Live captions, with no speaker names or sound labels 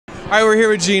All right, we're here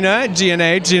with G.NA,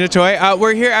 Gina Choi.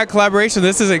 We're here at Collaboration.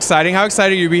 This is exciting. How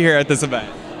excited are you to be here at this event?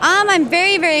 I'm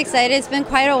very, very excited. It's been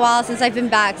quite a while since I've been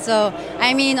back. So,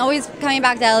 I mean, always coming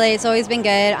back to LA, it's always been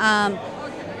good.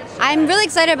 I'm really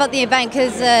excited about the event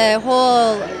because the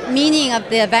whole meaning of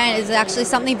the event is actually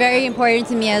something very important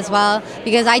to me as well,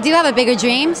 because I do have a bigger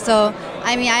dream. So,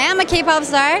 I mean, I am a K-pop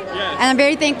star, and I'm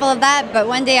very thankful of that. But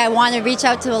one day I want to reach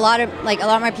out to a lot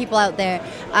more people out there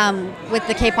with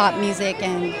the K-pop music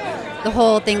and the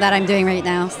whole thing that I'm doing right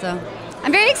now. So,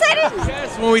 I'm very excited.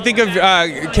 Yes, when we think of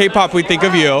K-pop, we think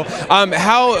of you.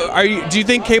 How are you? Do you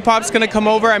think K-pop's going to come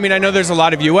over? I mean, I know there's a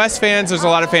lot of U.S. fans, there's a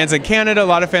lot of fans in Canada, a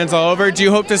lot of fans all over. Do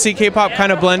you hope to see K-pop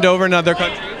kind of blend over in other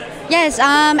countries? Yes,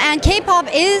 and K-pop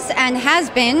is and has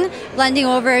been blending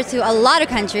over to a lot of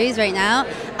countries right now.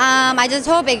 I just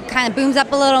hope it kind of booms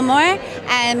up a little more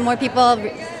and more people,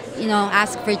 you know,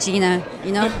 ask for G.NA,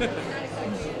 you know.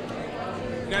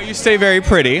 Now you stay very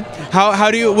pretty. How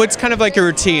do you? What's kind of like your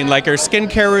routine, like your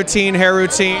skincare routine, hair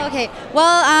routine? Okay.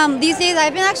 Well, these days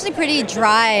I've been actually pretty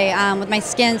dry with my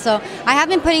skin, so I've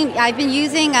been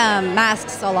using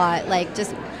masks a lot, like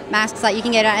just masks that you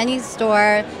can get at any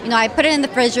store. You know, I put it in the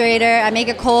refrigerator, I make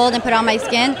it cold and put it on my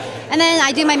skin, and then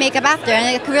I do my makeup after,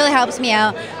 and it really helps me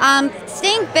out.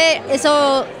 Staying fit is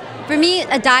so. For me,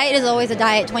 a diet is always a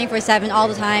diet, 24/7, all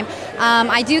the time.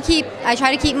 I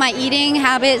try to keep my eating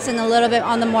habits and a little bit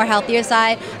on the more healthier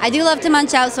side. I do love to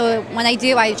munch out, so when I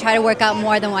do, I try to work out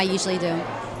more than what I usually do.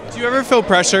 Do you ever feel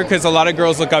pressure, because a lot of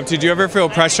girls look up to you, do you ever feel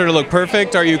pressure to look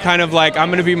perfect? Are you kind of like, I'm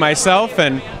going to be myself?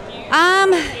 And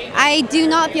I do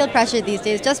not feel pressure these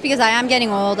days, just because I am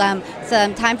getting old. It's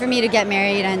time for me to get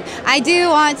married, and I do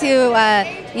want to,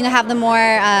 you know, have the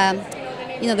more,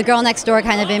 you know, the girl next door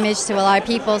kind of image to a lot of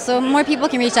people, so more people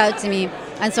can reach out to me,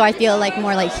 and so I feel like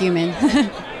more like human.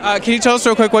 Can you tell us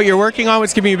real quick what you're working on?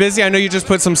 What's keeping you busy? I know you just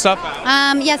put some stuff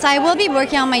out. Yes, I will be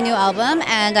working on my new album,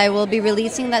 and I will be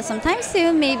releasing that sometime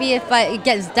soon. Maybe if it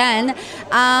gets done,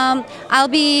 I'll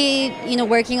be, you know,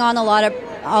 working on a lot of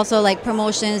also like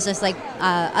promotions, just like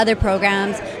other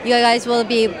programs. You guys will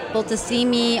be able to see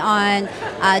me on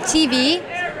TV,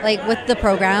 like with the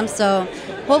program. So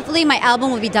hopefully my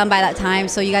album will be done by that time,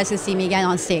 so you guys can see me again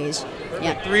on stage.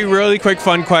 Yeah. 3 really quick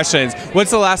fun questions. What's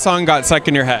the last song got stuck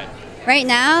in your head? Right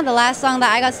now, the last song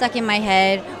that I got stuck in my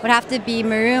head would have to be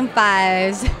Maroon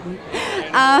 5's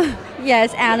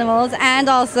yes, Animals, and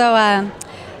also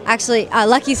actually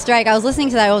Lucky Strike. I was listening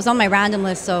to that, it was on my random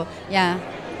list, so yeah.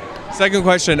 Second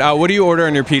question, what do you order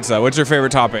on your pizza? What's your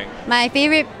favorite topping? My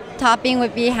favorite topping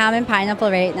would be ham and pineapple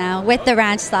right now with the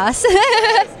ranch sauce.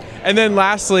 And then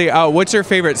lastly, what's your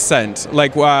favorite scent?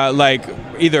 Like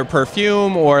either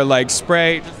perfume or like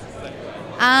spray?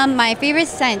 My favorite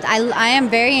scent, I am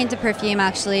very into perfume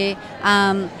actually.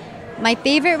 My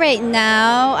favorite right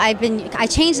now, I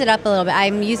changed it up a little bit.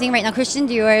 I'm using right now Christian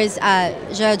Dior's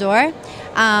J'adore.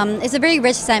 It's a very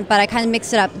rich scent, but I kind of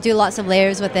mix it up, do lots of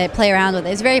layers with it, play around with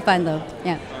it. It's very fun though,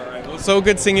 yeah. All right, well, so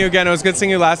good seeing you again. It was good seeing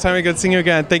you last time and good seeing you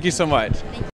again. Thank you so much.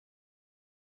 Thank you.